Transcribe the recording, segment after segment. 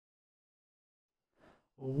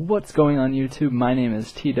What's going on YouTube? My name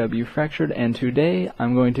is TW Fractured, and today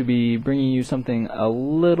I'm going to be bringing you something a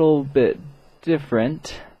little bit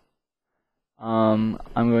different. I'm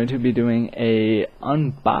going to be doing a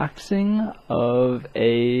unboxing of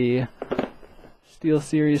a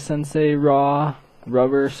SteelSeries Sensei Raw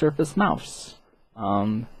rubber surface mouse.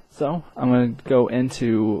 So I'm going to go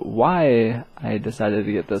into why I decided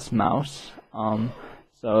to get this mouse.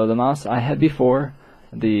 So the mouse I had before,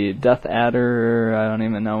 the Deathadder, I don't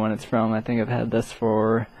even know when it's from. I think I've had this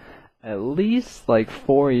for at least like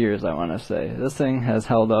 4 years, I want to say. This thing has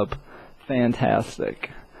held up fantastic.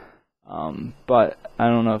 But I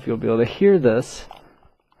don't know if you'll be able to hear this.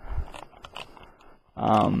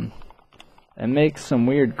 It makes some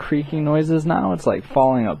weird creaking noises now. It's like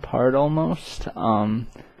falling apart almost.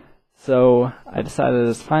 So I decided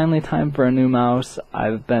it's finally time for a new mouse.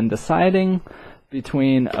 I've been deciding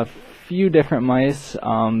between a few different mice,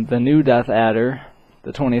 the new Deathadder,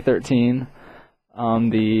 the 2013,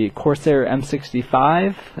 the Corsair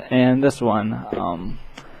M65, and this one.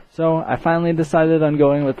 So I finally decided on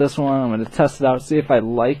going with this one. I'm going to test it out, see if I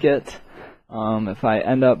like it. If I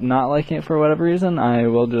end up not liking it for whatever reason,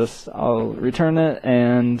 I'll return it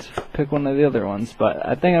and pick one of the other ones. But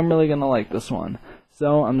I think I'm really going to like this one.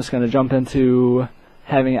 So I'm just going to jump into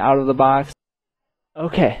having it out of the box.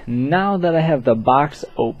 Okay, now that I have the box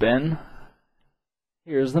open,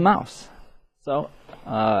 here's the mouse. So,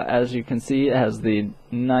 as you can see, it has the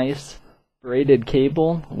nice braided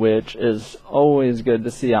cable, which is always good to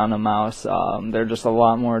see on a mouse. They're just a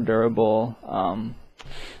lot more durable.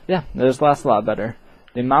 Yeah, they just last a lot better.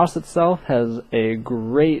 The mouse itself has a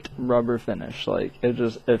great rubber finish. Like,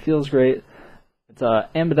 it feels great. It's a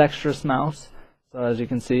ambidextrous mouse, so as you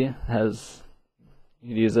can see, you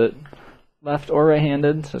can use it left or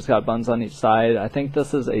right-handed, so it's got buttons on each side. I think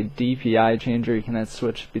this is a DPI changer. You can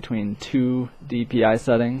switch between 2 DPI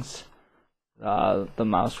settings. The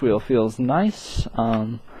mouse wheel feels nice.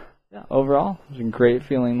 Yeah, overall, it's a great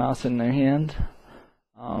feeling mouse in their hand.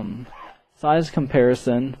 Size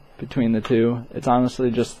comparison between the two, it's honestly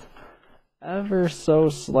just ever so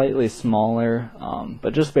slightly smaller,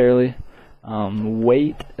 but just barely.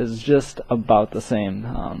 Weight is just about the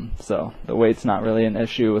same, so the weight's not really an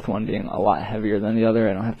issue, with one being a lot heavier than the other.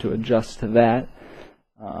 I don't have to adjust to that.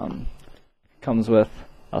 Comes with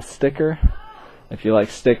a sticker. If you like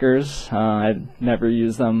stickers, I never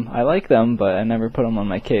use them. I like them, but I never put them on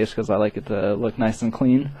my case because I like it to look nice and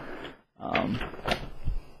clean.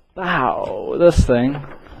 Wow, this thing,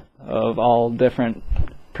 of all different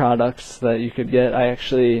products that you could get, I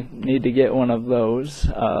actually need to get one of those.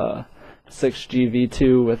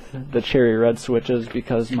 6GV2 with the cherry red switches,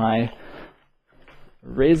 because my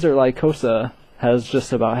Razer Lycosa has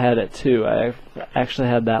just about had it too. I've actually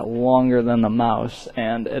had that longer than the mouse,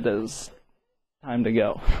 and it is time to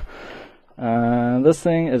go. This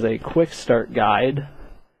thing is a quick start guide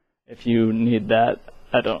if you need that.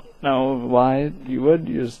 I don't know why you would.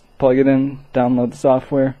 You just plug it in, download the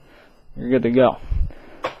software, you're good to go.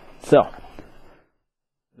 So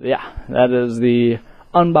yeah, that is the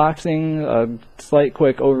unboxing, a slight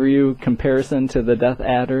quick overview comparison to the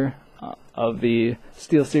Deathadder of the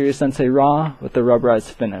SteelSeries Sensei Raw with the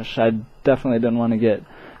rubberized finish. I definitely didn't want to get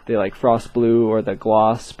the like frost blue or the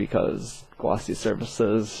gloss, because glossy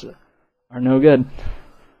surfaces are no good.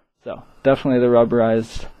 So definitely the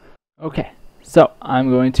rubberized. Okay, so I'm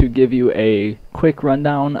going to give you a quick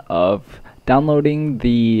rundown of downloading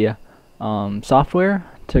the software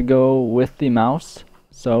to go with the mouse.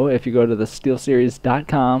 So if you go to the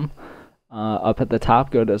SteelSeries.com, up at the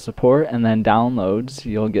top, go to support and then downloads,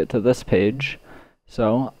 you'll get to this page.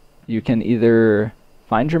 So you can either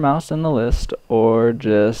find your mouse in the list or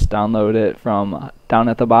just download it from down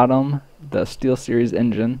at the bottom, the SteelSeries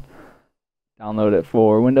Engine. Download it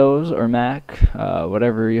for Windows or Mac,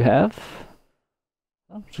 whatever you have.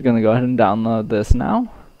 So I'm just going to go ahead and download this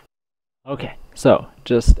now. Okay, so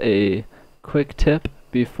just a quick tip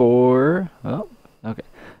before you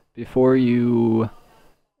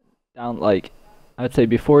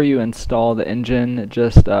before you install the engine,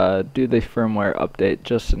 just do the firmware update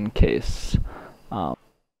just in case.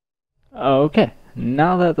 Okay,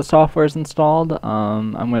 now that the software is installed,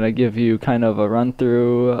 I'm going to give you kind of a run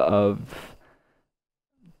through of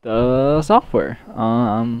the software.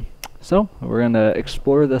 So we're going to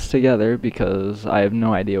explore this together, because I have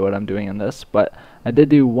no idea what I'm doing in this, but I did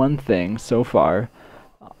do one thing so far.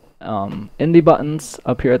 In the buttons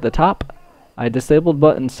up here at the top, I disabled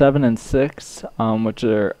buttons 7 and 6, which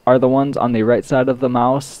are the ones on the right side of the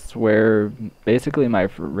mouse where basically my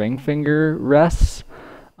ring finger rests.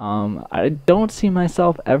 I don't see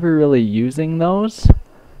myself ever really using those,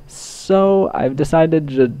 So I've decided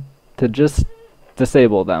to just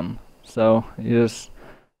disable them. So you just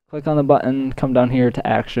click on the button, come down here to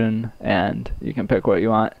action, and you can pick what you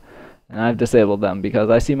want. And I've disabled them because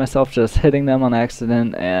I see myself just hitting them on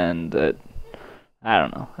accident, and I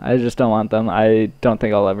don't know. I just don't want them. I don't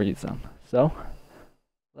think I'll ever use them. So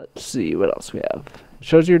let's see what else we have. It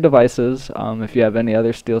shows your devices, if you have any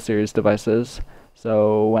other SteelSeries devices.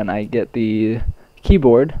 So when I get the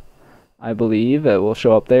keyboard, I believe it will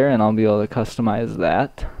show up there, and I'll be able to customize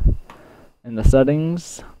that. In the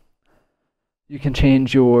settings, you can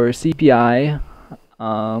change your CPI.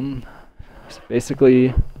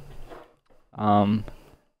 Basically,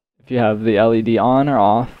 if you have the LED on or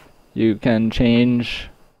off, you can change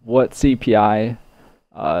what CPI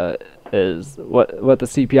is, what the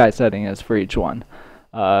CPI setting is for each one.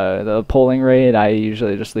 The polling rate, I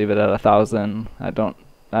usually just leave it at 1,000.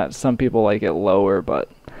 Some people like it lower, but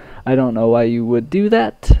I don't know why you would do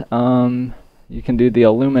that. You can do the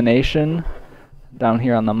illumination down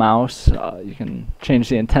here on the mouse. You can change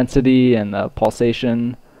the intensity and the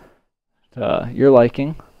pulsation to your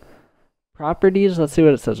liking. Properties, let's see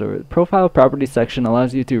what it says over. The profile properties section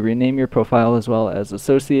allows you to rename your profile as well as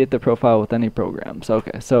associate the profile with any programs.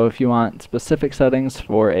 Okay, so if you want specific settings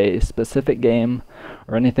for a specific game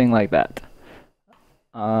or anything like that.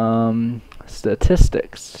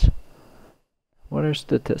 Statistics. What are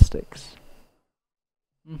statistics?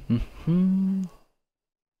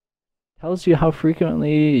 Tells you how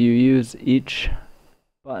frequently you use each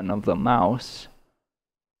button of the mouse.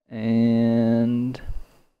 And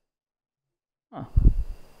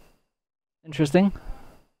interesting.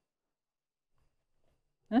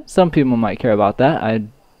 Some people might care about that. I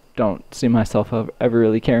don't see myself ever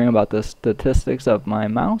really caring about the statistics of my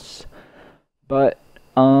mouse. But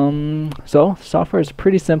so software is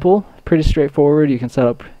pretty simple, pretty straightforward. You can set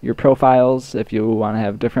up your profiles if you want to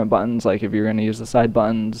have different buttons, like if you're going to use the side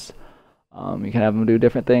buttons. You can have them do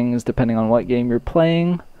different things depending on what game you're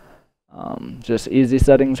playing. Just easy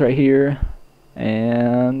settings right here.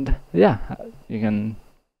 And yeah, you can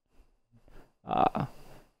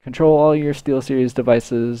control all your SteelSeries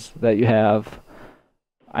devices that you have.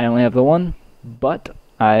 I only have the one, but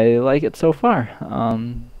I like it so far.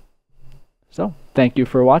 So thank you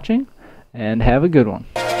for watching, and have a good one.